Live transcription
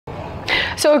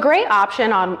So a great option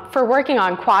for working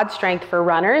on quad strength for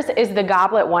runners is the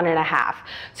Goblet 1.5.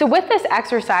 So with this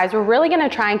exercise, we're really gonna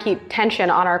try and keep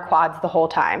tension on our quads the whole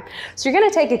time. So you're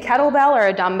gonna take a kettlebell or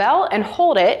a dumbbell and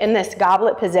hold it in this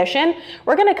goblet position.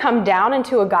 We're gonna come down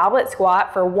into a goblet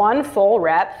squat for 1 full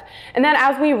rep. And then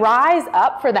as we rise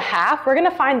up for the half, we're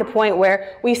gonna find the point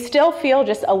where we still feel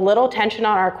just a little tension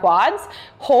on our quads.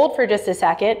 Hold for just a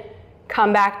second,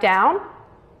 come back down,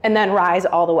 and then rise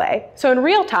all the way. So in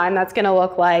real time, that's gonna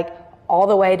look like all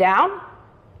the way down,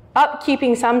 up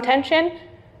keeping some tension,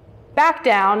 back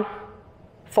down,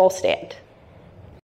 full stand.